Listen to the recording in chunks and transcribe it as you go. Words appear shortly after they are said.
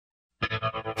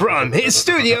from his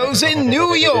studios in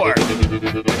New York.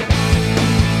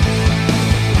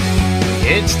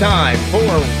 It's time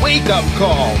for Wake Up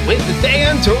Call with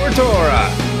Dan Tortora,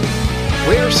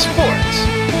 where sports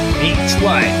meets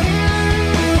life.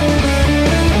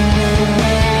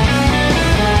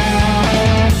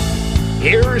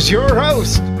 Here's your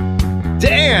host,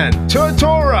 Dan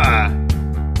Tortora.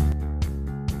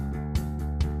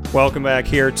 Welcome back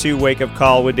here to Wake Up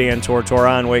Call with Dan Tortora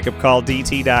on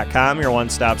wakeupcalldt.com, your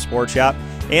one-stop sports shop,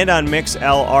 and on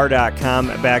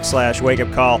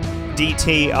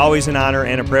mixlr.com/wakeupcalldt. Always an honor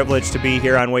and a privilege to be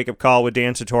here on Wake Up Call with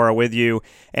Dan Tortora with you,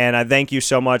 and I thank you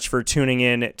so much for tuning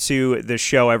in to the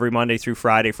show every Monday through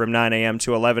Friday from 9 a.m.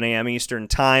 to 11 a.m. Eastern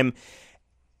Time.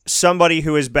 Somebody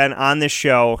who has been on this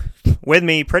show with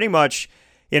me pretty much,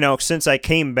 since I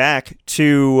came back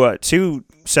to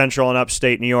Central and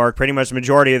Upstate New York, pretty much the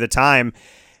majority of the time,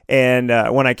 and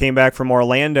when I came back from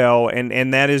Orlando,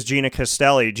 and that is Gina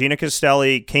Castelli. Gina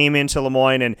Castelli came into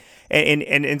Lemoyne,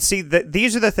 and see,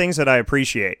 these are the things that I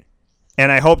appreciate,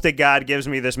 and I hope that God gives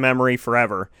me this memory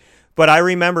forever. But I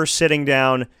remember sitting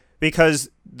down,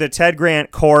 because the Ted Grant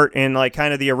court and like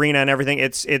kind of the arena and everything,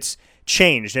 it's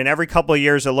changed, and every couple of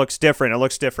years it looks different. It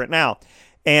looks different now.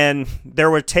 And there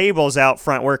were tables out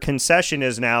front where concession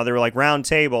is now. They were like round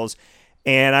tables.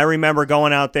 And I remember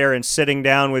going out there and sitting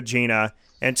down with Gina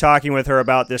and talking with her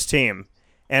about this team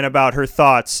and about her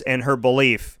thoughts and her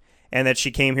belief and that she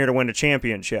came here to win a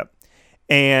championship.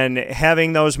 And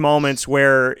having those moments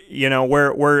where,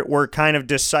 we're kind of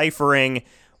deciphering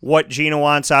what Gina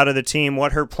wants out of the team,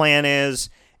 what her plan is.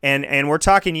 And we're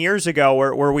talking years ago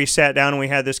where we sat down and we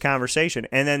had this conversation.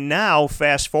 And then now,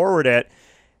 fast forward it,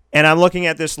 and I'm looking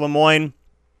at this Lemoyne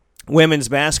women's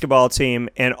basketball team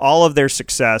and all of their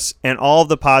success and all of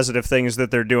the positive things that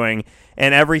they're doing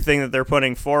and everything that they're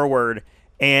putting forward.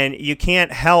 And you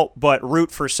can't help but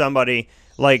root for somebody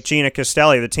like Gina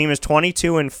Castelli. The team is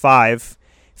 22-5,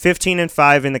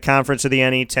 15-5 in the conference of the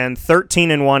NE10,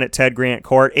 13-1 at Ted Grant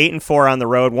Court, 8-4 on the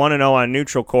road, 1-0 on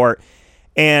neutral court.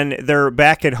 And they're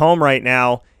back at home right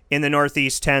now in the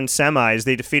Northeast 10 semis.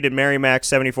 They defeated Merrimack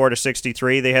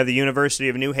 74-63. They have the University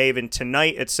of New Haven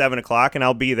tonight at 7 o'clock, and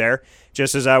I'll be there,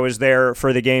 just as I was there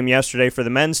for the game yesterday for the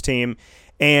men's team.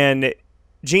 And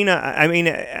Gina,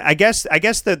 I guess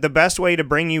the best way to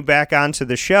bring you back onto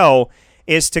the show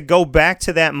is to go back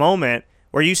to that moment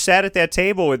where you sat at that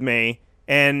table with me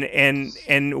and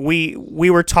we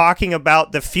were talking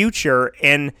about the future,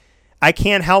 and I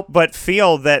can't help but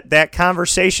feel that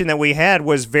conversation that we had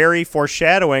was very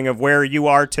foreshadowing of where you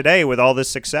are today with all this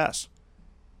success.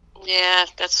 Yeah,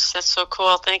 that's so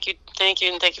cool. Thank you,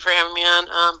 and thank you for having me on.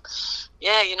 I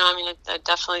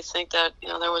definitely think that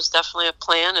there was definitely a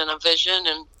plan and a vision,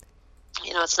 and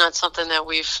it's not something that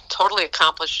we've totally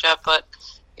accomplished yet, but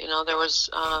there was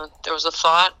a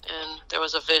thought and there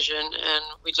was a vision, and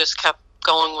we just kept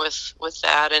going with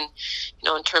that. And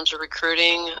in terms of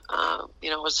recruiting,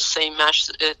 it was the same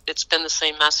it's been the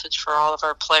same message for all of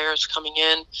our players coming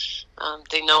in.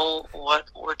 They know what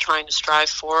we're trying to strive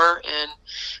for and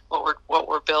what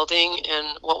we're building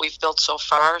and what we've built so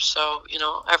far. So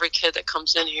every kid that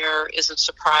comes in here isn't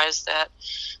surprised at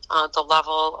the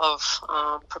level of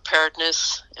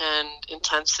preparedness and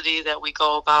intensity that we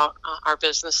go about our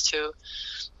business to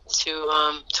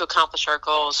accomplish our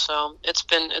goals. So it's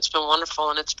been wonderful,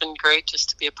 and it's been great just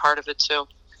to be a part of it too.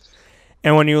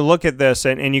 And when you look at this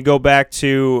and you go back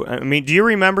to, do you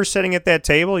remember sitting at that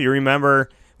table? You remember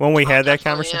when we had that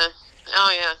conversation? Yeah.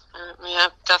 Oh yeah. Yeah,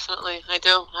 definitely. I do.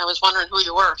 I was wondering who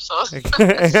you were. So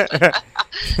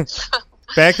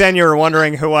back then you were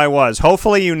wondering who I was.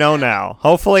 Hopefully you know now.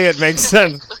 Hopefully it makes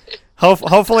sense.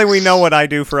 Hopefully we know what I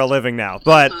do for a living now.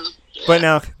 But But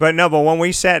when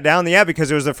we sat down,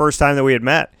 because it was the first time that we had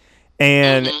met,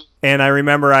 and I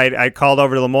remember I called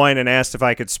over to Lemoyne and asked if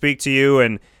I could speak to you,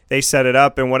 and they set it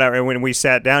up and whatever. And when we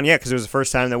sat down, because it was the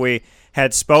first time that we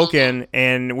had spoken,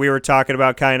 and we were talking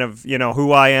about kind of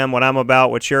who I am, what I'm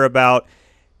about, what you're about.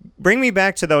 Bring me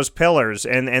back to those pillars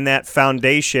and that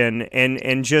foundation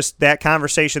and just that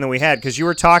conversation that we had, because you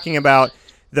were talking about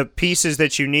the pieces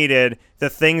that you needed, the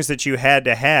things that you had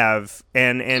to have,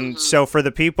 and so for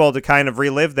the people to kind of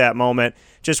relive that moment,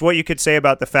 just what you could say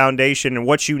about the foundation and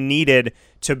what you needed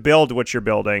to build what you're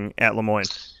building at Lemoyne.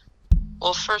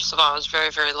 Well, first of all, I was very,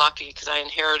 very lucky because I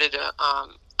inherited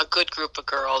a good group of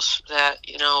girls that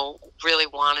really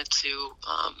wanted to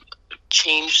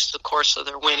change the course of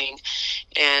their winning.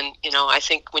 And, I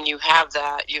think when you have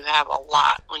that, you have a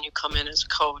lot when you come in as a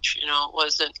coach.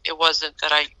 It wasn't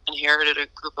that I inherited a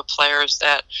group of players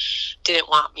that didn't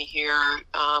want me here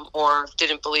or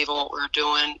didn't believe in what we were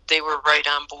doing. They were right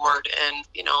on board. And,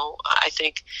 I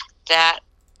think that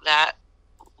that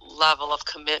level of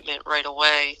commitment right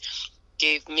away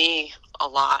gave me a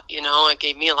lot. It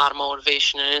gave me a lot of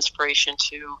motivation and inspiration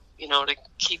to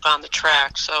keep on the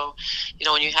track. So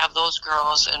when you have those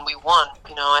girls, and we won,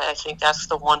 I think that's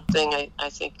the one thing I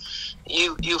think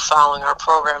you following our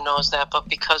program knows that, but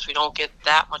because we don't get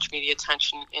that much media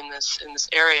attention in this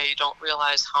area, you don't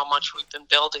realize how much we've been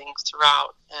building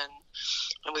throughout,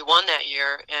 and we won that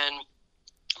year, and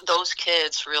those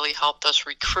kids really helped us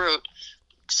recruit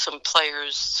some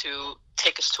players to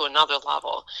take us to another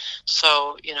level.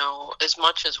 So, as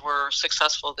much as we're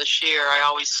successful this year, I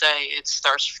always say it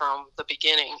starts from the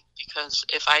beginning, because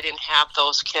if I didn't have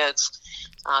those kids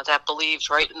that believed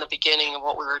right in the beginning of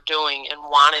what we were doing and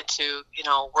wanted to,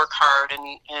 work hard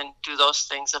and do those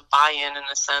things and buy in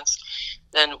a sense,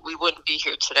 then we wouldn't be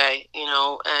here today,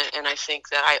 and I think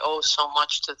that I owe so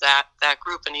much to that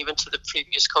group, and even to the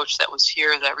previous coach that was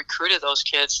here that recruited those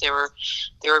kids. They were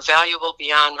valuable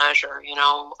beyond measure.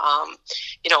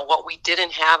 What we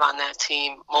didn't have on that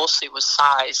team mostly was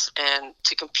size, and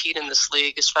to compete in this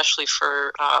league, especially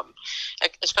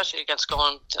against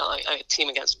going to a team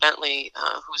against Bentley,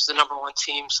 who's the number one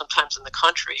team sometimes in the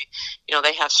country,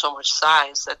 they have so much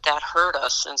size that hurt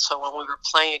us. And so when we were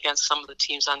playing against some of the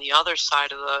teams on the other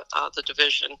side of the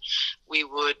division, we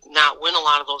would not win a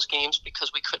lot of those games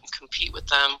because we couldn't compete with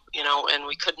them, and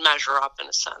we couldn't measure up in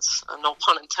a sense. No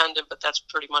pun intended, but that's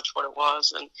pretty much what it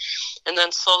was. And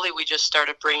then slowly we just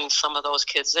started bringing some of those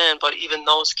kids in, but even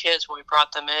those kids, when we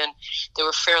brought them in, they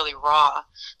were fairly raw.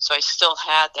 So I still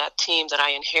had that team that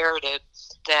I inherited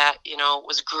that,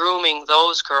 was grooming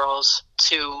those girls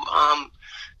to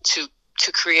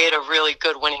create a really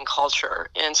good winning culture.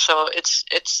 And so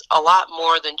it's a lot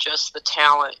more than just the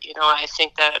talent. I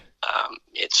think that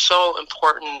it's so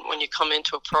important when you come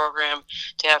into a program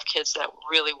to have kids that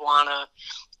really want to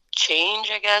change,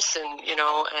 I guess, and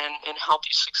help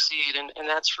you succeed. And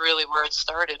that's really where it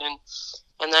started.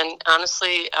 And then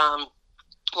honestly,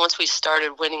 once we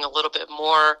started winning a little bit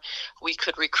more, we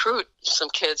could recruit some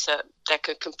kids that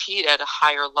could compete at a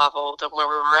higher level than where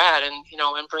we were at. And,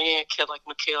 and bringing a kid like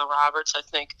Michaela Roberts, I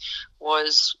think,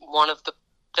 was one of the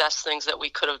best things that we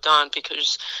could have done,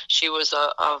 because she was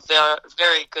a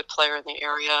very good player in the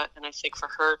area. And I think for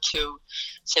her to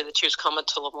say that she was coming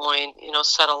to Lemoyne,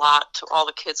 said a lot to all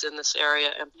the kids in this area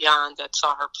and beyond that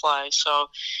saw her play. So,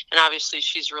 and obviously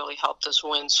she's really helped us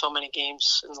win so many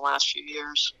games in the last few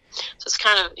years. So it's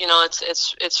kind of,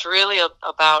 it's really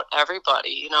about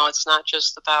everybody. It's not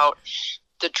just about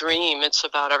the dream. It's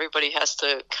about everybody has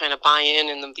to kind of buy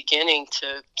in the beginning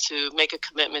to make a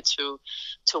commitment to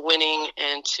winning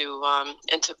and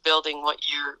to building what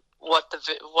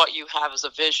you have as a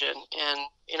vision. And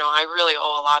I really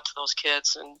owe a lot to those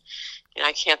kids, and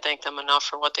I can't thank them enough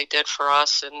for what they did for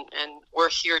us. And we're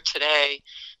here tonight,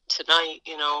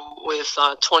 with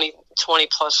 20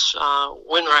 plus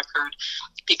win record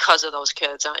because of those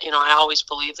kids. I always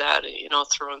believe that,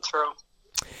 through and through.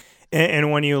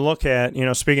 And when you look at,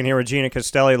 speaking here with Gina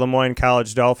Castelli, Lemoyne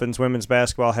College Dolphins women's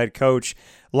basketball head coach,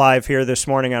 live here this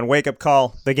morning on Wake Up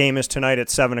Call. The game is tonight at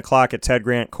 7 o'clock at Ted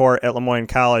Grant Court at Lemoyne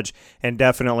College, and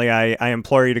definitely I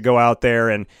implore you to go out there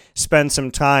and spend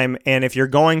some time. And if you're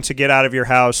going to get out of your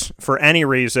house for any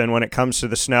reason when it comes to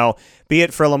the snow, be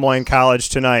it for Lemoyne College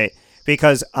tonight,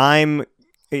 because I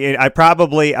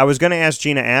was going to ask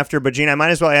Gina after, but Gina, I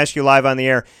might as well ask you live on the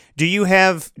air. Do you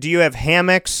have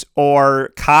hammocks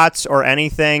or cots or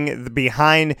anything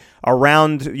behind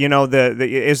around,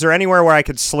 is there anywhere where I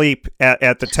could sleep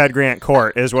at the Ted Grant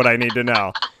Court is what I need to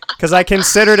know. Because I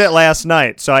considered it last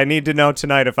night, so I need to know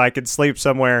tonight if I could sleep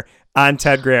somewhere on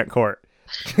Ted Grant Court.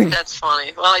 That's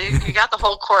funny. Well, you got the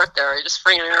whole court there. You just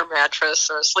bring an air mattress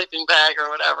or a sleeping bag or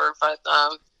whatever, but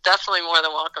definitely more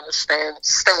than welcome to stay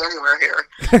anywhere here.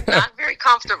 Not very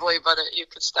comfortably, but you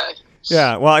could stay.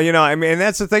 Yeah, well,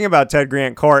 that's the thing about Ted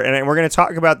Grant Court, and we're going to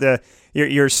talk about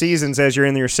your seasons as you're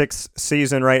in your sixth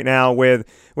season right now with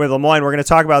Lemoyne. We're going to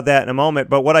talk about that in a moment,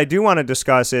 but what I do want to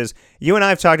discuss is, you and I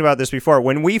have talked about this before.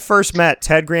 When we first met,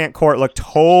 Ted Grant Court looked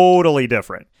totally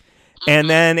different, and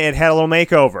then it had a little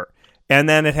makeover, and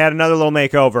then it had another little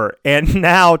makeover, and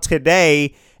now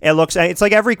today it's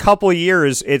like every couple of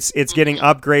years it's getting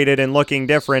upgraded and looking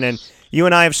different. And you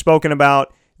and I have spoken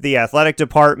about the athletic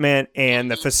department and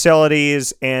the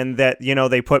facilities, and that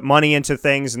they put money into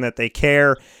things and that they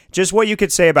care. Just what you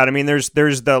could say about it. I mean, there's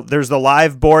the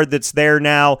live board that's there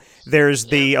now. There's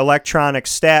the electronic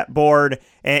stat board,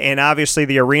 and obviously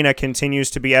the arena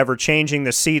continues to be ever changing.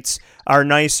 The seats are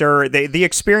nicer. The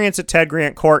experience at Ted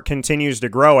Grant Court continues to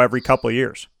grow every couple of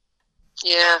years.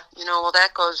 Yeah, well,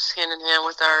 that goes hand in hand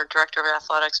with our director of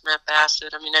athletics, Matt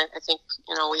Bassett. I mean, I think,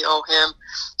 we owe him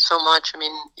so much. I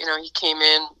mean, he came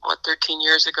in, 13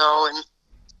 years ago, and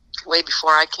way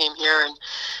before I came here, and,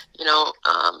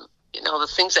 the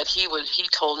things that he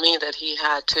told me that he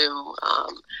had to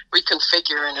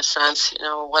reconfigure in a sense,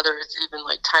 whether it's even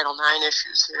like Title IX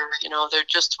issues here, there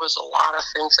just was a lot of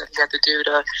things that he had to do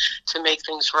to make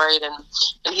things right.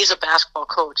 And he's a basketball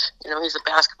coach, he's a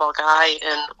basketball guy.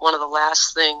 And one of the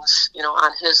last things,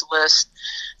 on his list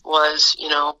was,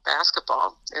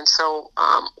 basketball. And so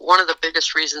one of the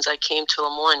biggest reasons I came to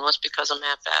Lemoyne was because of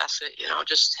Matt Bassett,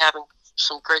 just having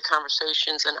some great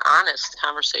conversations and honest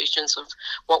conversations of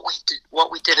what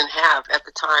we didn't have at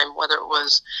the time, whether it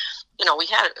was, we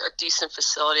had a decent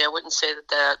facility. I wouldn't say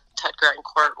that Ted Grattan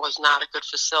Court was not a good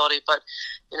facility, but,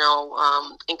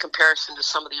 in comparison to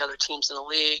some of the other teams in the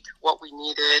league, what we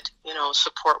needed,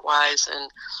 support-wise and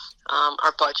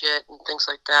our budget and things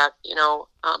like that,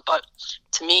 but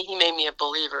to me, he made me a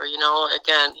believer.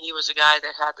 Again, he was a guy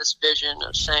that had this vision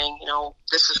of saying,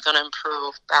 this is going to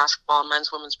improve basketball,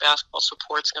 men's, women's basketball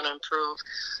support's going to improve.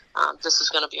 This is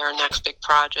going to be our next big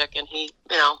project. And he,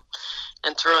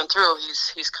 and through,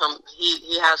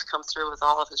 he has come through with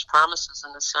all of his promises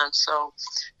in a sense. So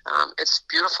it's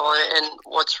beautiful. And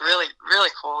what's really, really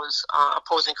cool is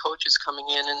opposing coaches coming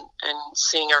in and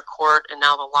seeing our court and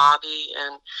now the lobby,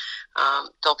 and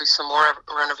there'll be some more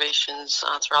renovations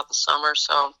throughout the summer.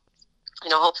 So,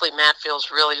 hopefully Matt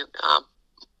feels really,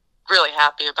 really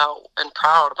happy about and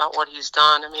proud about what he's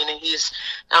done. I mean, he's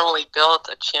not only built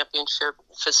a championship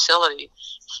facility,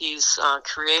 he's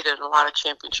created a lot of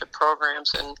championship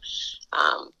programs, and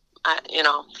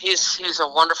he's a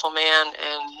wonderful man,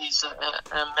 and he's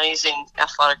an amazing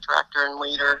athletic director and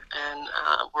leader, and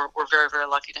we're very, very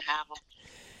lucky to have him.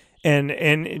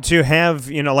 And to have,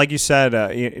 like you said,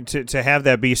 to have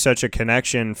that be such a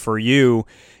connection for you,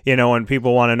 and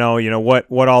people want to know,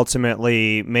 what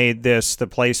ultimately made this the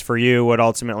place for you, what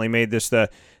ultimately made this the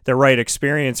right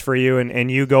experience for you,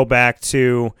 and you go back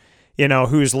to,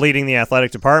 who's leading the athletic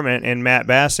department, and Matt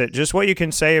Bassett, just what you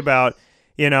can say about,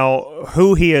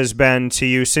 who he has been to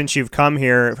you since you've come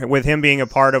here, with him being a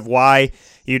part of why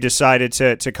you decided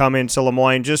to come into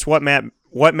Lemoyne, just what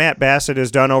Matt Bassett has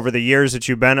done over the years that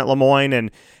you've been at Lemoyne,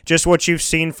 and just what you've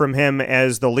seen from him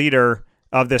as the leader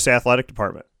of this athletic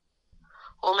department.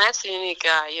 Well, Matt's a unique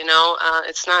guy,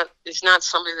 he's not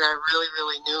somebody that I really,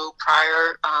 really knew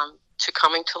prior to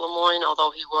coming to Lemoyne, although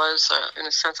he was, in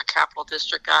a sense, a Capital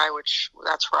District guy, which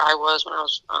that's where I was when I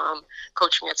was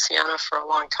coaching at Siena for a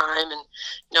long time. And,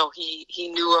 he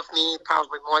knew of me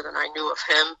probably more than I knew of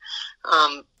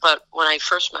him. But when I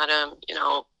first met him,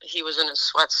 he was in a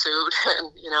sweatsuit,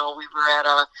 and, we were at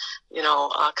a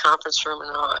conference room in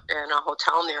a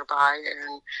hotel nearby,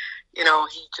 and,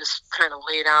 he just kind of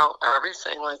laid out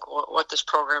everything, like what this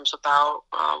program's about,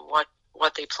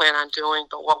 what they plan on doing,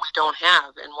 but what we don't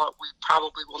have and what we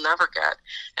probably will never get.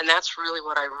 And that's really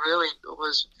what I really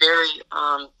was very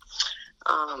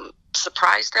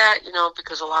surprised at,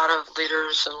 because a lot of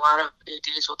leaders and a lot of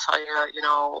ADs will tell you,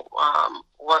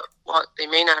 what they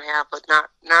may not have, but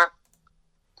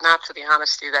not to the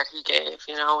honesty that he gave,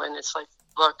 and it's like,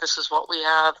 look, this is what we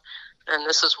have, and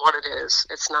this is what it is.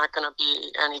 It's not going to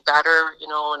be any better, in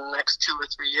the next 2 or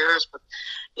 3 years,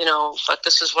 but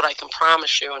this is what I can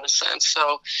promise you in a sense.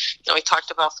 So, we talked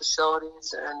about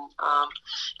facilities, and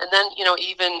then,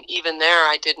 even there,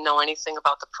 I didn't know anything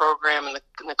about the program and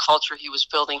the culture he was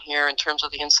building here in terms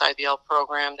of the Inside the L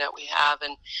program that we have,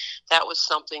 and that was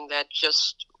something that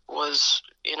just was,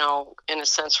 in a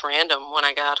sense, random. When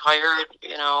I got hired,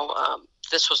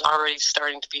 this was already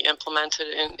starting to be implemented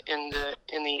in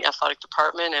the athletic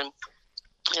department, and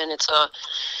it's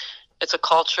a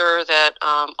culture that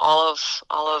all of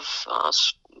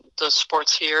the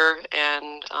sports here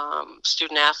and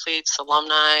student athletes,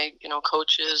 alumni,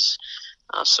 coaches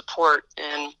support.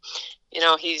 And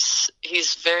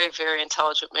he's very, very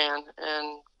intelligent man,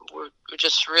 and we're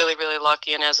just really, really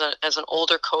lucky. And as an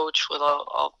older coach with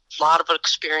a lot of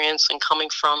experience and coming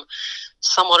from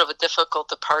somewhat of a difficult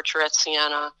departure at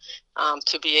Siena,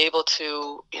 to be able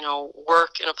to,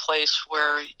 work in a place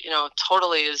where,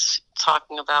 totally is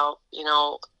talking about,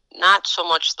 not so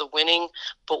much the winning,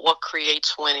 but what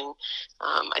creates winning.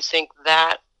 I think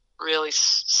that really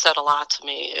said a lot to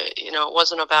me. It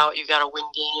wasn't about you got to win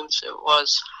games. It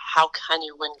was how can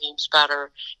you win games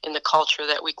better in the culture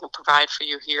that we can provide for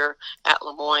you here at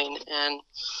Lemoyne. And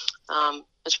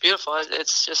it's beautiful.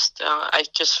 It's just I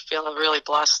just feel really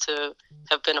blessed to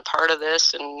have been a part of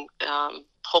this, and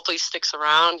hopefully sticks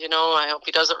around. I hope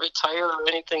he doesn't retire or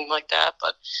anything like that.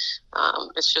 But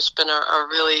it's just been a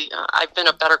really, I've been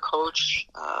a better coach,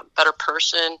 better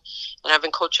person, and I've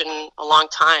been coaching a long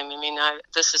time. I mean,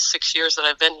 this is 6 years that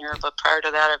I've been here, but prior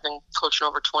to that, I've been coaching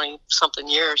over 20-something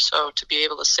years. So to be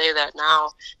able to say that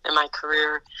now in my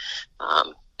career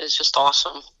is just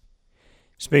awesome.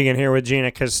 Speaking here with Gina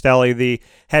Castelli, the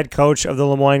head coach of the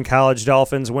Lemoyne College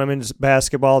Dolphins women's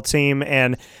basketball team,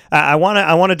 and I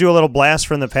want to do a little blast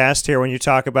from the past here when you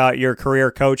talk about your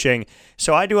career coaching.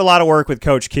 So I do a lot of work with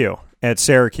Coach Q at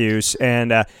Syracuse,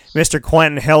 and Mr.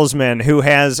 Quentin Hillsman, who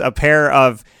has a pair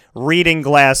of reading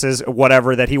glasses,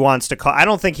 whatever, that he wants to call. I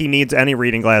don't think he needs any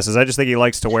reading glasses. I just think he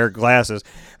likes to wear glasses.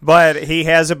 But he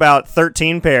has about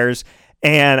 13 pairs,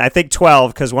 and I think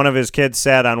 12 because one of his kids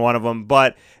sat on one of them.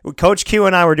 But Coach Q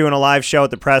and I were doing a live show at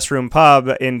the Press Room Pub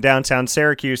in downtown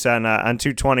Syracuse on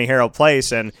 220 Harold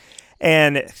Place,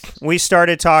 and we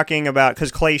started talking about,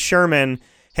 because Clay Sherman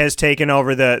has taken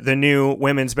over the new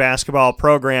women's basketball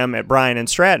program at Bryan and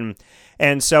Stratton,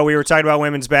 and so we were talking about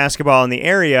women's basketball in the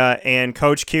area, and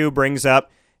Coach Q brings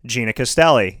up Gina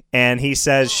Castelli, and he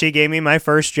says, she gave me my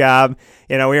first job.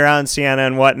 We were out in Siena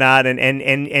and whatnot,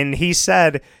 and he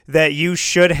said that you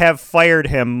should have fired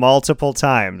him multiple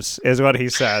times, is what he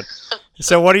said.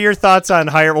 So what are your thoughts on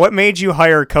what made you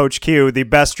hire Coach Q, the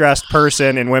best dressed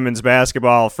person in women's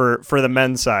basketball for the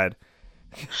men's side?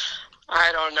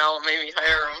 I don't know, maybe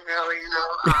hire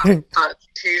him, really, but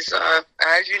he's,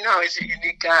 as you know, he's a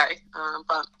unique guy,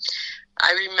 but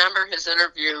I remember his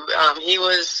interview. He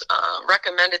was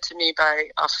recommended to me by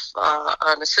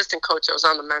an assistant coach that was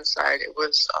on the men's side. It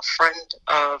was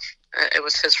it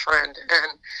was his friend.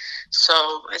 And so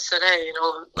I said, hey,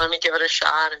 let me give it a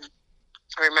shot. And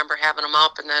I remember having him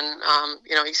up. And then,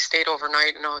 he stayed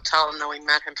overnight in a hotel. And then we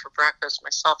met him for breakfast,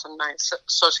 myself and my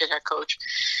associate head coach.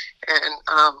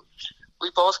 And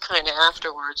we both kind of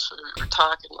afterwards were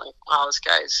talking like, wow, this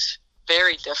guy's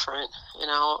very different,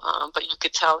 but you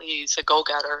could tell he's a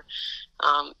go-getter,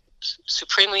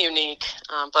 supremely unique.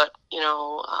 But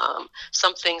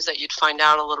some things that you'd find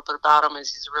out a little bit about him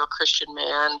is he's a real Christian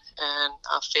man and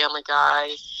a family guy.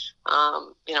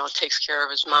 Takes care of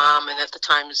his mom, and at the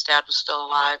time his dad was still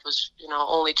alive, was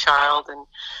only child, and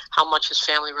how much his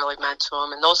family really meant to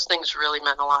him, and those things really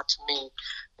meant a lot to me.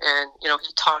 And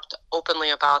he talked openly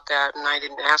about that, and I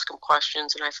didn't ask him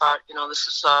questions. And I thought, this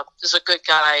is a good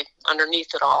guy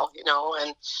underneath it all,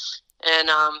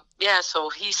 So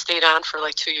he stayed on for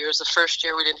like 2 years. The first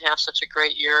year we didn't have such a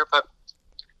great year, but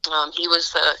he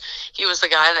was the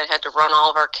guy that had to run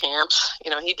all of our camps.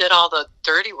 He did all the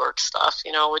dirty work stuff,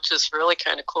 which is really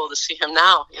kind of cool to see him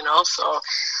now. So.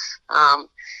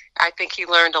 I think he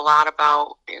learned a lot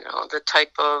about, the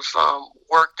type of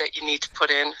work that you need to put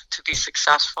in to be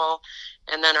successful.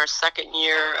 And then his second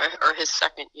year,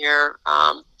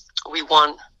 we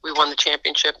won the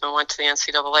championship and went to the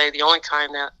NCAA. The only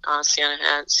time that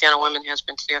Siena women has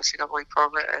been to the NCAA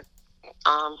program.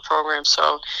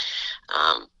 So,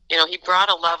 he brought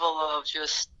a level of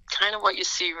just kind of what you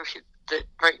see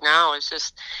right now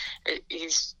is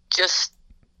he's just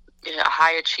a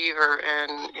high achiever,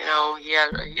 and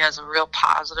he has a real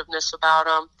positiveness about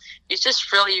him. He's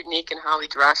just really unique in how he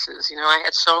dresses. I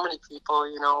had so many people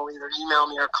either email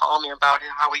me or call me about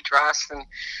how he dressed, and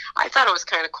I thought it was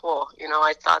kind of cool.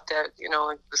 I thought that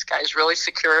this guy's really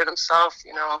secure in himself.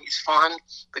 He's fun.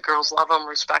 The girls love him,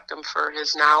 respect him for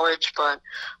his knowledge, but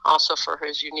also for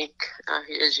his uniqueness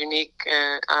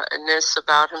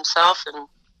about himself. And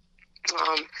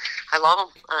I love him.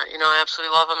 I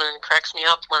absolutely love him, and it cracks me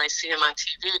up when I see him on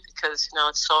TV because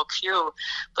it's so cute,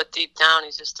 but deep down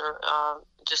he's just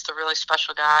a really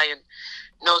special guy and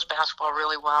knows basketball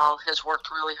really well. Has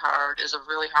worked really hard. Is a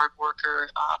really hard worker.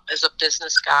 Is a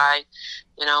business guy.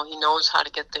 He knows how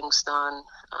to get things done.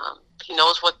 He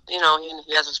knows what he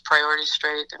has his priorities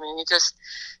straight. I mean,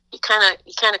 he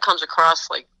kind of comes across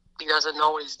like he doesn't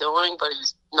know what he's doing, but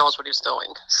he knows what he's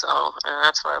doing. So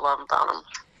that's what I love about him.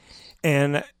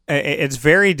 And it's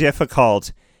very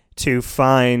difficult to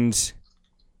find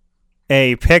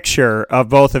a picture of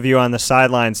both of you on the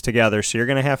sidelines together, so you're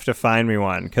going to have to find me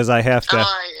one because I have to.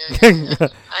 Yeah.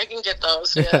 I can get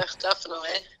those, yeah,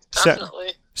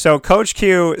 definitely. So Coach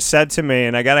Q said to me,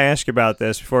 and I got to ask you about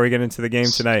this before we get into the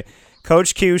game tonight.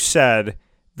 Coach Q said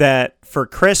that for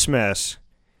Christmas,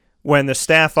 when the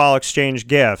staff all exchanged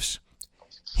gifts,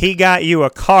 he got you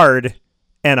a card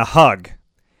and a hug.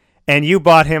 And you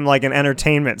bought him like an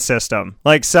entertainment system,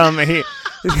 like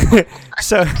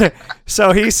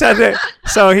so he said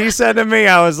to me,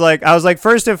 I was like,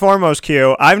 first and foremost,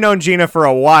 Q, I've known Gina for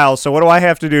a while, so what do I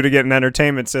have to do to get an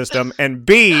entertainment system? And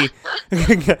B,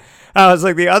 I was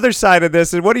like, the other side of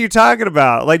this is, what are you talking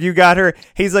about? Like, you got her.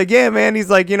 He's like, yeah, man. He's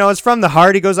like, it's from the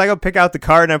heart. He goes, I go pick out the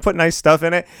card and I put nice stuff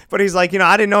in it. But he's like,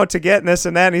 I didn't know what to get and this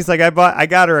and that. And he's like, I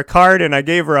got her a card and I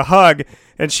gave her a hug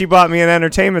and she bought me an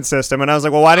entertainment system. And I was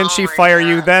like, well, why didn't she fire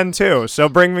you then too? So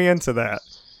bring me into that.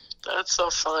 That's so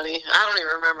funny. I don't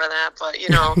even remember that, but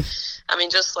I mean,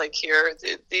 just like here,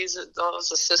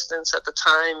 those assistants at the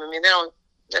time. I mean,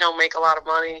 they don't make a lot of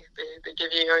money. They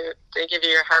give you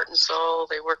your heart and soul.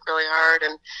 They work really hard,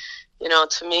 and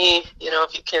to me,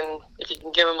 if you can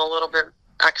give them a little bit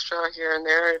extra here and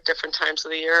there at different times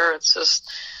of the year, it's just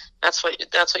that's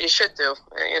what you should do.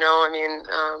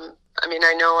 I mean,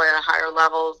 I know at a higher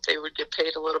level they would get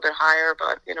paid a little bit higher,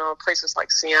 but places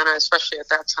like Siena, especially at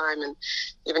that time, and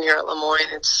even here at Lemoyne,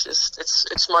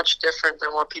 it's much different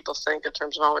than what people think in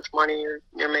terms of how much money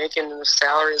you're making in the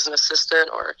salary as an assistant,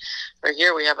 or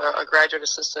here we have a graduate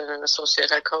assistant and an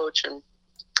associate head coach, and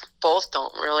both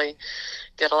don't really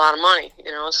get a lot of money.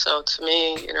 So to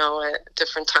me, at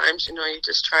different times, you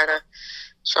just try to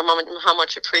show them how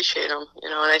much you appreciate them,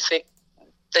 and I think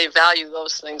they value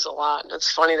those things a lot. And it's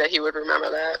funny that he would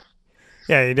remember that.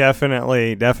 Yeah, he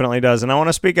definitely does. And I want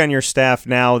to speak on your staff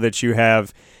now that you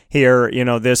have here,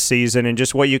 this season, and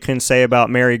just what you can say about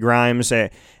Mary Grimes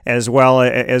as well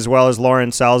as Lauren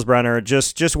Salzbrenner,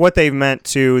 just what they've meant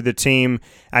to the team.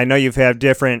 I know you've had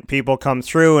different people come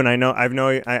through, and I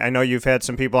know you've had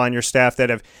some people on your staff that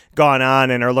have gone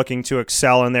on and are looking to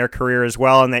excel in their career as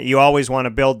well, and that you always want to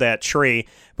build that tree.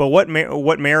 But what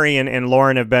Mary and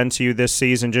Lauren have been to you this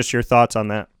season, just your thoughts on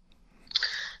that?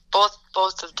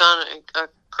 Both have done a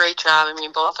great job. I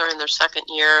mean, both are in their second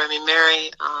year. I mean,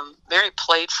 Mary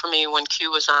played for me when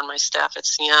Q was on my staff at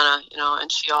Siena,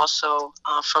 and she also,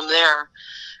 from there,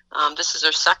 this is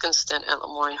her second stint at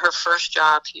Lemoyne. Her first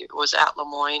job was at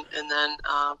Lemoyne, and then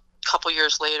a couple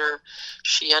years later,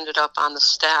 she ended up on the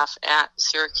staff at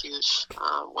Syracuse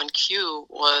when Q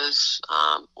was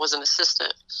an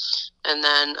assistant, and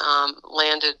then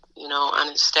landed, on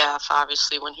his staff,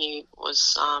 obviously, when he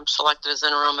was selected as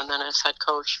interim and then as head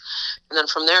coach. And then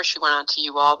from there, she went on to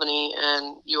UAlbany,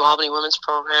 and UAlbany women's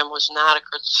program was not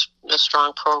a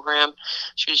strong program.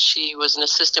 She was an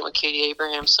assistant with Katie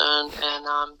Abrahamson,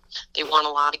 and they won a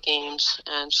lot of games.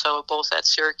 And so both at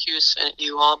Syracuse and at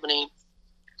UAlbany,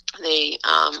 they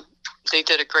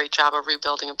did a great job of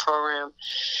rebuilding a program.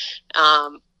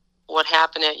 What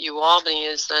happened at UAlbany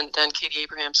is then Katie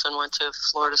Abrahamson went to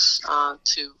Florida,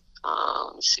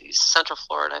 Central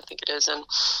Florida, I think it is,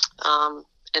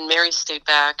 and Mary stayed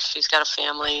back. She's got a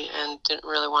family and didn't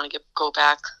really want to go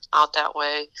back out that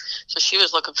way, so she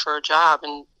was looking for a job.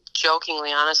 And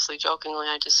honestly,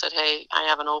 I just said, "Hey, I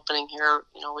have an opening here.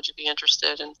 Would you be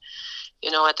interested?" And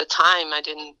at the time,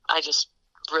 I just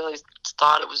really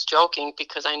thought it was joking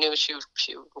because I knew she would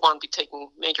want to be taking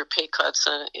major pay cuts,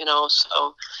 and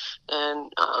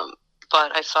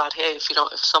but I thought, hey,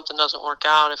 if something doesn't work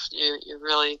out, if you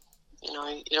really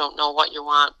you don't know what you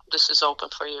want, this is open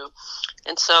for you.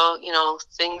 And so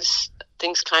things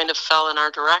kind of fell in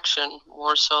our direction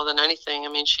more so than anything. I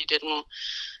mean, she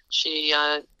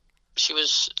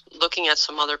was looking at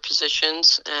some other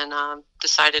positions and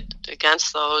decided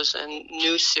against those, and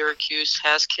knew Syracuse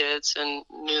has kids and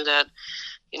knew that,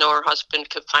 her husband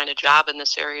could find a job in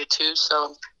this area too.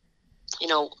 So,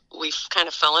 we kind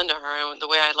of fell into her. And the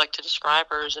way I like to describe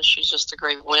her is that she's just a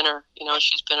great winner.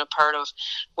 She's been a part of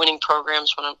winning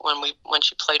programs when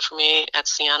she played for me at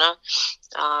Siena.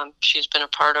 She's been a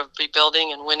part of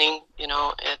rebuilding and winning,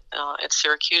 at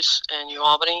Syracuse and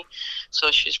UAlbany.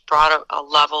 So she's brought a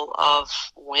level of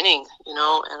winning, and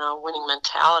a winning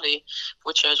mentality,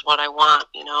 which is what I want,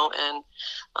 and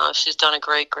she's done a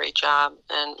great job.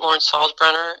 And Lauren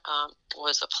Salzbrenner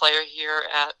was a player here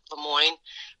at Lemoyne.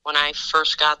 When I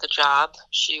first got the job,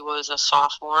 she was a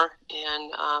sophomore,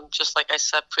 and just like I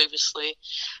said previously,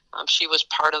 she was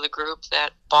part of the group that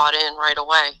bought in right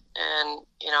away. And,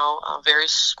 a very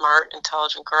smart,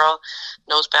 intelligent girl,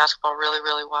 knows basketball really,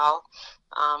 really well.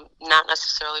 Not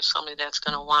necessarily somebody that's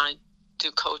going to want to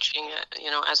do coaching,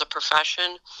 as a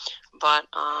profession, but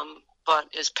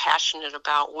is passionate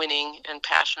about winning and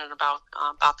passionate about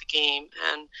the game.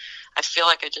 And I feel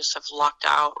like I just have lucked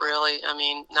out, really. I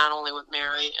mean, not only with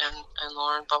Mary and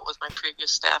Lauren, but with my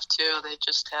previous staff too. They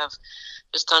have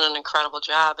done an incredible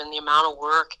job, and the amount of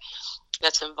work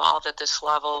that's involved at this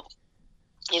level.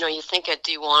 You think at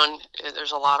D1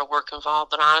 there's a lot of work involved,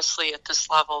 but honestly at this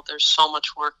level there's so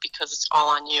much work because it's all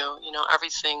on you.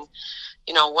 Everything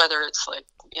whether it's like,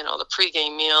 the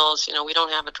pregame meals, we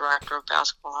don't have a director of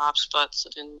basketball ops, but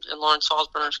in Lauren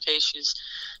Salzburner's case,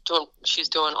 she's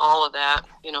doing all of that,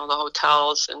 the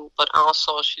hotels, but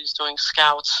also she's doing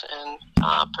scouts and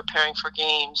preparing for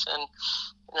games and,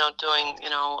 doing,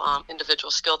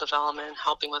 individual skill development,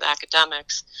 helping with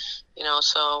academics,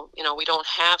 so, we don't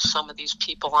have some of these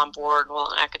people on board,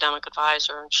 an academic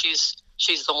advisor, and she's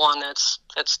the one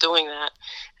that's doing that.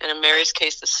 And in Mary's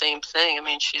case, the same thing. I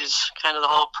mean, she's kind of the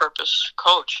all-purpose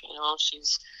coach.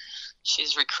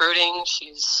 She's recruiting,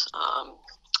 she's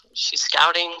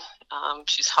scouting,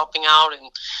 she's helping out, and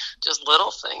just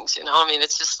little things. I mean,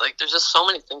 it's just like there's just so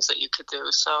many things that you could do.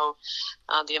 So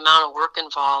the amount of work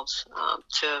involved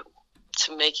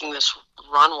to making this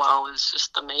run well is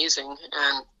just amazing,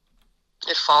 and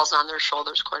it falls on their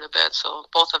shoulders quite a bit. So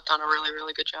both have done a really,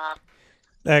 really good job.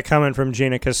 That coming from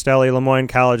Gina Castelli, Lemoyne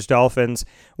College Dolphins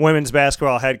women's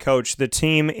basketball head coach. The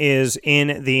team is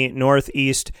in the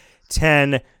Northeast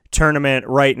 10 tournament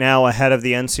right now ahead of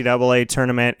the NCAA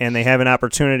tournament, and they have an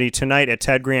opportunity tonight at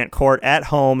Ted Grant Court at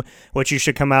home, which you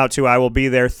should come out to. I will be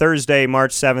there Thursday,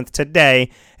 March 7th,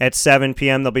 today at 7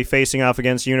 p.m. They'll be facing off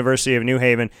against University of New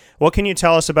Haven. What can you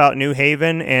tell us about New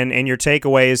Haven and your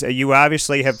takeaways? You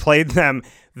obviously have played them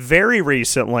very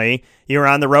recently. You were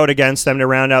on the road against them to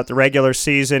round out the regular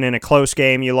season in a close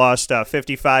game. You lost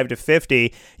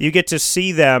 55-50. You get to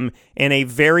see them in a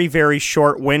very, very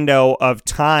short window of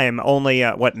time. Only,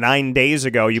 9 days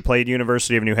ago you played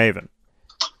University of New Haven.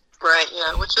 Right,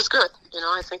 yeah, which is good.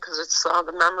 I think because it's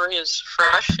the memory is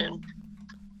fresh, and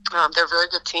they're a very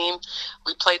good team.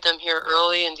 We played them here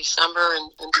early in December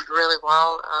and did really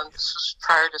well. This was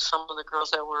prior to some of the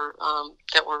girls that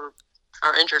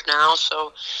are injured now.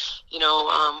 So,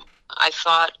 I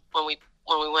thought when we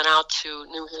went out to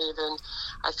New Haven,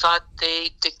 I thought they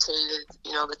dictated,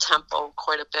 the tempo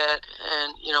quite a bit,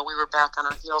 and we were back on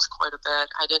our heels quite a bit.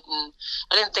 I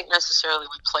didn't think necessarily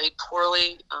we played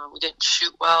poorly. We didn't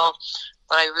shoot well,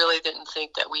 but I really didn't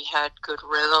think that we had good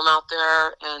rhythm out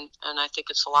there, and I think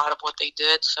it's a lot of what they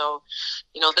did. So,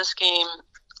 this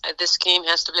game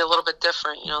has to be a little bit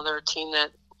different. They're a team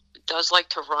that does like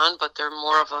to run, but they're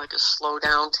more of like a slow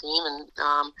down team, and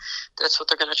that's what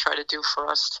they're going to try to do for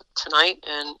us tonight.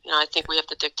 And I think we have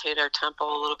to dictate our tempo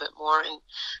a little bit more, and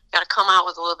got to come out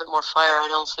with a little bit more fire. I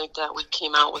don't think that we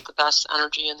came out with the best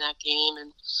energy in that game,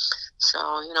 and so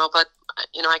but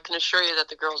I can assure you that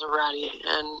the girls are ready,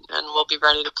 and we'll be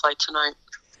ready to play tonight.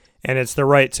 And it's the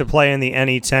right to play in the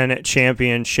NE10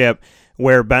 championship,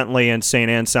 where Bentley and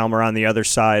St. Anselm are on the other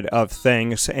side of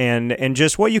things. And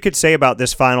just what you could say about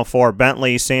this Final Four,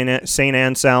 Bentley, St.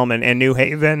 Anselm, and New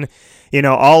Haven,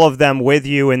 all of them with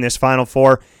you in this Final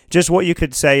Four, just what you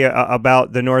could say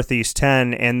about the Northeast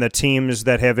 10 and the teams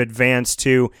that have advanced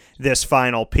to this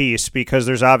final piece, because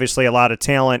there's obviously a lot of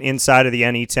talent inside of the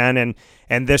NE10,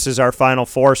 and this is our Final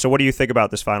Four. So what do you think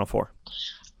about this Final Four?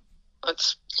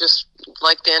 It's just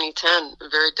like Danny 10, a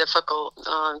very difficult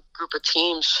group of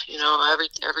teams.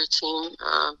 Every team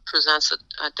presents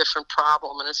a different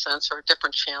problem in a sense, or a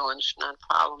different challenge, not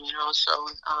a problem. So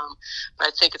but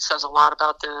I think it says a lot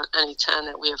about the NE10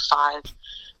 that we have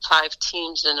five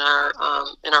teams in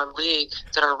our league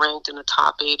that are ranked in the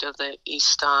top 8 of the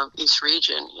East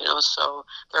region. So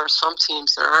there are some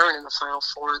teams that aren't in the Final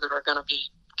Four that are going to be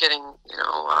getting,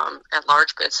 at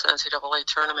large bids to the NCAA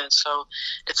tournament. So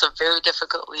it's a very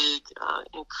difficult league,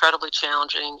 incredibly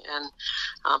challenging,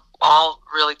 and all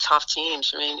really tough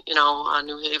teams. I mean,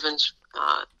 New Haven's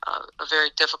a very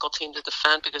difficult team to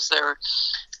defend because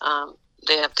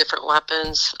they have different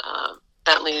weapons.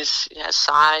 Bentley's has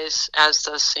size, as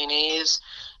does St. A's.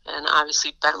 And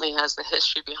obviously Bentley has the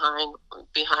history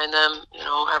behind them,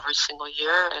 every single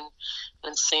year.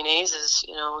 And St. A's is,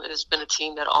 has been a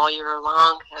team that all year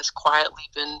long has quietly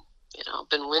been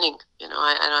winning. And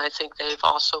I think they've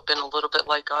also been a little bit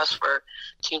like us, where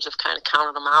teams have kind of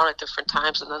counted them out at different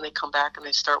times, and then they come back and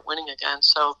they start winning again.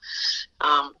 So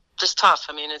just tough.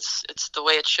 I mean, it's the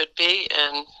way it should be,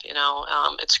 and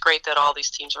it's great that all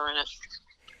these teams are in it.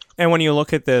 And when you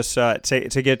look at this,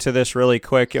 to get to this really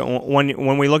quick,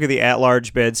 when we look at the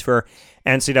at-large bids for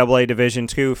NCAA Division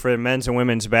II for men's and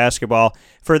women's basketball,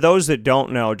 for those that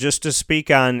don't know, just to speak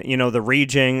on the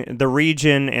region and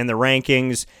the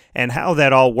rankings and how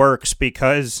that all works,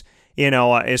 because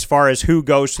as far as who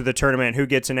goes to the tournament, who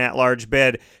gets an at-large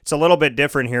bid, it's a little bit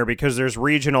different here because there's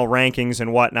regional rankings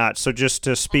and whatnot. So just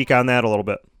to speak on that a little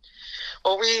bit.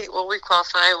 Well, we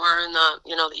qualify. We're in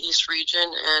the East region,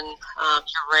 and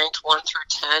you're ranked 1 through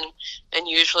 10, and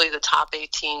usually the top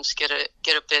 8 teams get a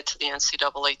bid to the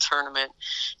NCAA tournament.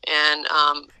 And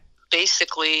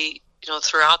basically,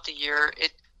 throughout the year,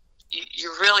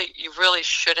 you you really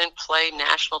shouldn't play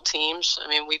national teams. I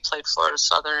mean, we played Florida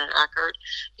Southern and Eckerd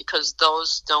because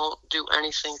those don't do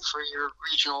anything for your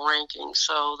regional ranking.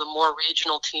 So the more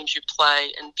regional teams you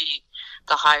play and beat,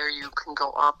 the higher you can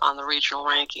go up on the regional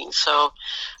ranking. So,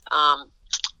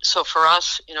 so for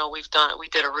us, you know, we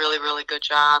did a really, really good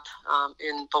job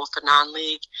in both the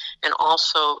non-league and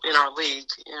also in our league,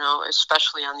 you know,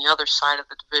 especially on the other side of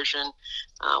the division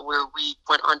where we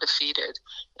went undefeated.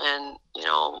 And, you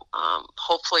know,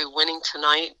 hopefully winning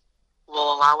tonight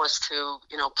will allow us to,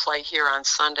 you know, play here on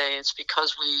Sunday. It's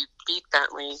because we beat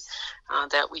Bentley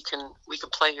that we can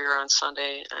play here on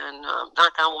Sunday, and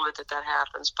knock on wood that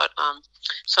happens. But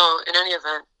so in any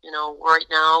event, you know, right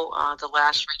now the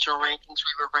last regional rankings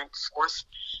we were ranked 4th,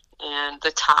 and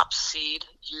the top seed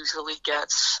usually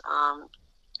gets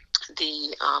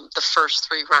the first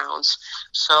 3 rounds.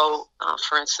 So,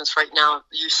 for instance, right now,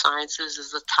 U Sciences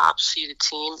is the top seeded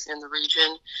team in the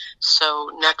region. So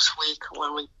next week,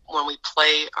 when we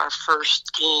play our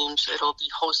first games, it'll be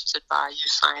hosted by U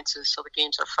Sciences. So the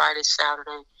games are Friday,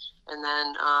 Saturday, and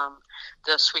then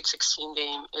the Sweet 16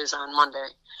 game is on Monday.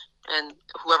 And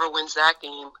whoever wins that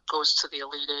game goes to the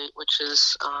Elite Eight, which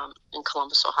is in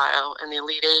Columbus, Ohio. And the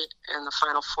Elite Eight and the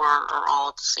Final Four are all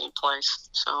at the same place.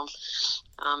 So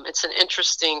it's an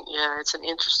interesting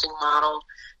model.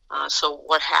 So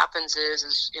what happens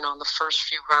is, you know, in the first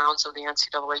few rounds of the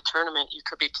NCAA tournament, you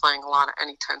could be playing a lot of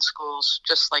NE10 schools,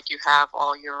 just like you have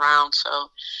all year round. So,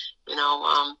 you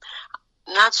know,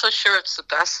 not so sure it's the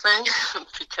best thing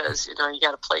because, you know, you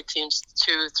got to play teams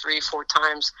 2, 3, 4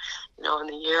 times, you know, in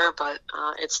the year, but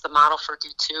it's the model for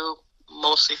D2,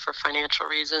 mostly for financial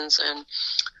reasons. And,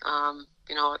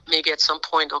 you know, maybe at some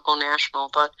point they'll go national,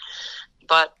 but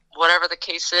whatever the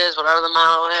case is, whatever the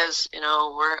model is, you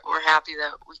know, we're happy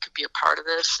that we could be a part of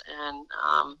this. And,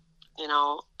 you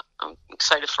know, I'm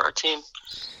excited for our team.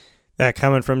 That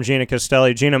coming from Gina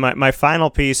Castelli. Gina, my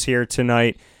final piece here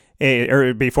tonight,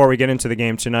 or before we get into the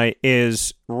game tonight,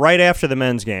 is right after the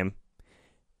men's game,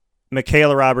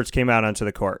 Michaela Roberts came out onto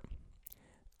the court.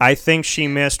 I think she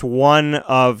missed 1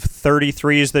 of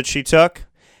 33s that she took,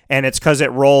 and it's because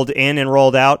it rolled in and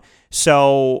rolled out.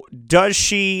 So does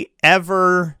she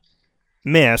ever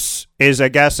miss is, I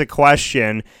guess, a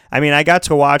question. I mean, I got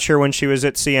to watch her when she was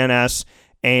at CNS,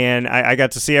 and I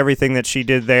got to see everything that she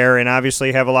did there, and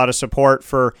obviously have a lot of support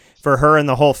for her and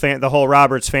the whole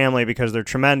Roberts family because they're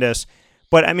tremendous.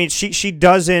 But I mean, she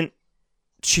doesn't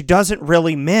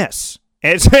really miss.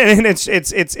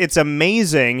 It's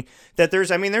amazing that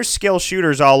there's skill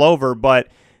shooters all over, but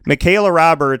Michaela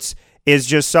Roberts is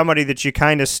just somebody that you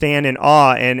kind of stand in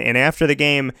awe. And after the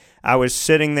game, I was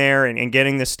sitting there and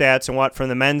getting the stats and what from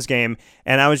the men's game,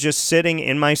 and I was just sitting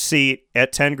in my seat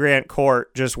at 10 Grant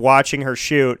Court just watching her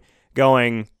shoot,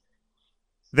 going,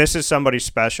 this is somebody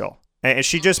special. And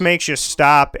she just makes you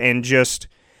stop and just...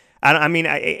 I mean,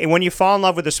 when you fall in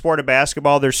love with the sport of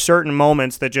basketball, there's certain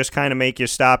moments that just kind of make you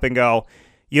stop and go,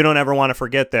 you don't ever want to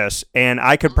forget this. And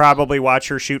I could probably watch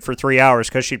her shoot for 3 hours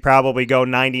because she'd probably go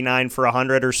 99 for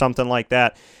 100 or something like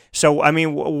that. So, I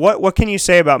mean, what can you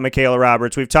say about Michaela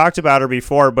Roberts? We've talked about her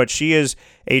before, but she is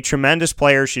a tremendous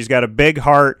player. She's got a big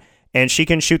heart, and she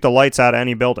can shoot the lights out of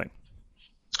any building.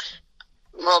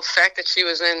 Well, the fact that she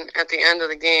was in at the end of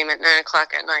the game at 9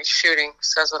 o'clock at night shooting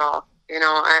says it all. You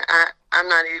know, I'm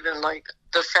not even like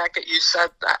the fact that you said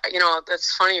that, you know,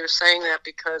 that's funny you're saying that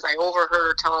because I overheard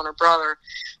her telling her brother,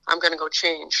 I'm going to go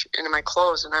change into my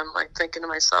clothes. And I'm like thinking to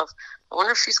myself, I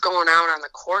wonder if she's going out on the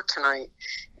court tonight.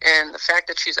 And the fact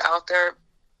that she's out there,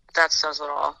 that says it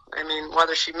all. I mean,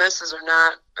 whether she misses or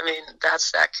not, I mean,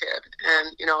 that's that kid.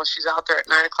 And, you know, she's out there at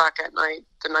 9 o'clock at night,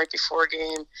 the night before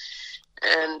game.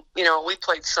 And, you know, we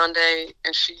played Sunday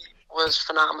and she was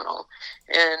phenomenal.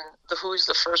 And who's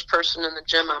the first person in the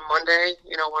gym on Monday,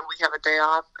 you know, when we have a day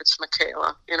off? It's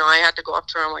Michaela. You know, I had to go up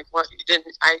to her. I'm like, what? You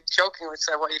didn't? I jokingly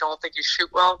said, well, you don't think you shoot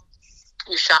well?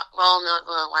 You shot well in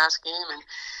the last game? And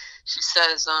she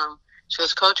says, she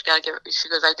goes, Coach, got to get, she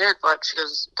goes, I did, but she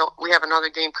goes, we have another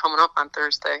game coming up on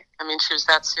Thursday. I mean, she was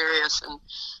that serious, and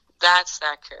that's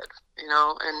that kid, you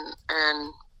know,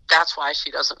 and that's why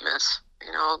she doesn't miss.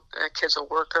 You know, that kid's a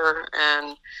worker,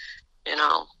 and, you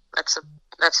know,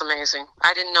 that's amazing.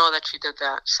 I didn't know that she did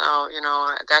that. So, you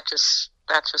know, that just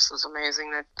is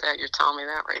amazing that you're telling me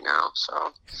that right now.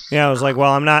 So yeah, I was like,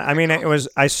 well,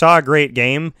 I saw a great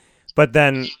game, but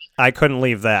then I couldn't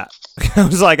leave that. I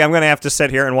was like, I'm going to have to sit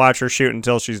here and watch her shoot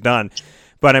until she's done.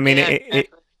 But I mean,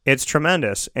 It's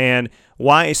tremendous. And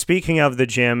why, speaking of the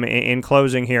gym, in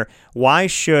closing here, why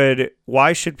should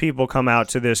people come out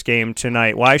to this game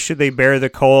tonight? Why should they bear the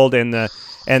cold and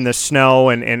the snow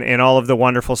and all of the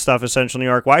wonderful stuff of Central New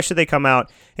York? Why should they come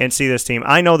out and see this team?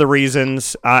 I know the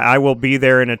reasons. I will be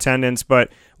there in attendance, but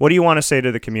what do you want to say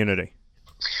to the community?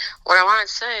 What I want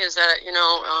to say is that,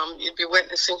 you'd be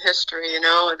witnessing history.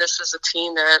 This is a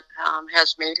team that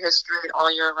has made history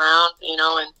all year round,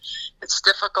 and it's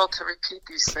difficult to repeat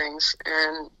these things.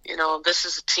 And, this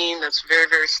is a team that's very,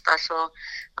 very special.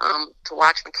 To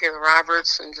watch Michaela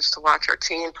Roberts and just to watch our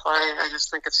team play, I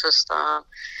just think it's just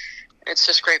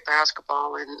great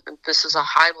basketball, and this is a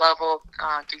high-level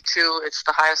D2. It's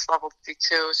the highest level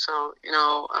D2, so,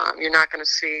 you're not going to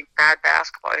see bad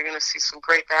basketball. You're going to see some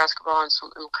great basketball and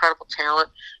some incredible talent,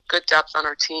 good depth on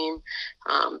our team,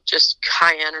 just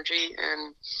high energy,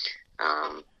 and,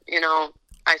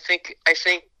 I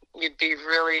think you'd be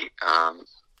really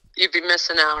you'd be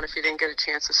missing out if you didn't get a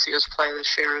chance to see us play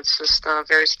this year. It's just a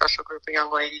very special group of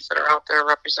young ladies that are out there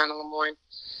representing Lemoyne.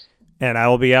 And I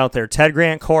will be out there. Ted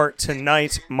Grant Court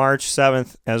tonight, March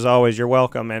 7th. As always, you're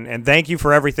welcome. And thank you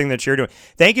for everything that you're doing.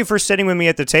 Thank you for sitting with me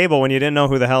at the table when you didn't know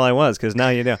who the hell I was, because now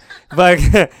you do.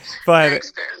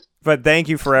 Thanks, but thank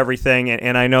you for everything.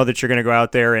 And I know that you're going to go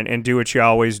out there and do what you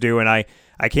always do. And I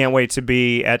can't wait to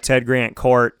be at Ted Grant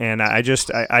Court. And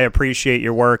I appreciate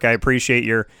your work. I appreciate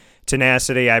your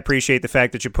tenacity. I appreciate the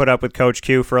fact that you put up with Coach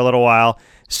Q for a little while.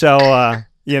 So,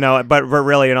 but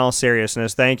really, in all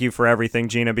seriousness, thank you for everything,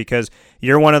 Gina, because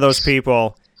you're one of those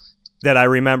people that I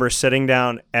remember sitting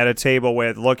down at a table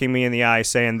with, looking me in the eye,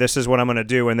 saying, this is what I'm going to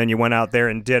do, and then you went out there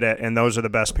and did it, and those are the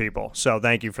best people. So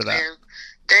thank you for that.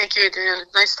 Thank you, Dan.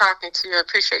 Nice talking to you. I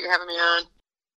appreciate you having me on.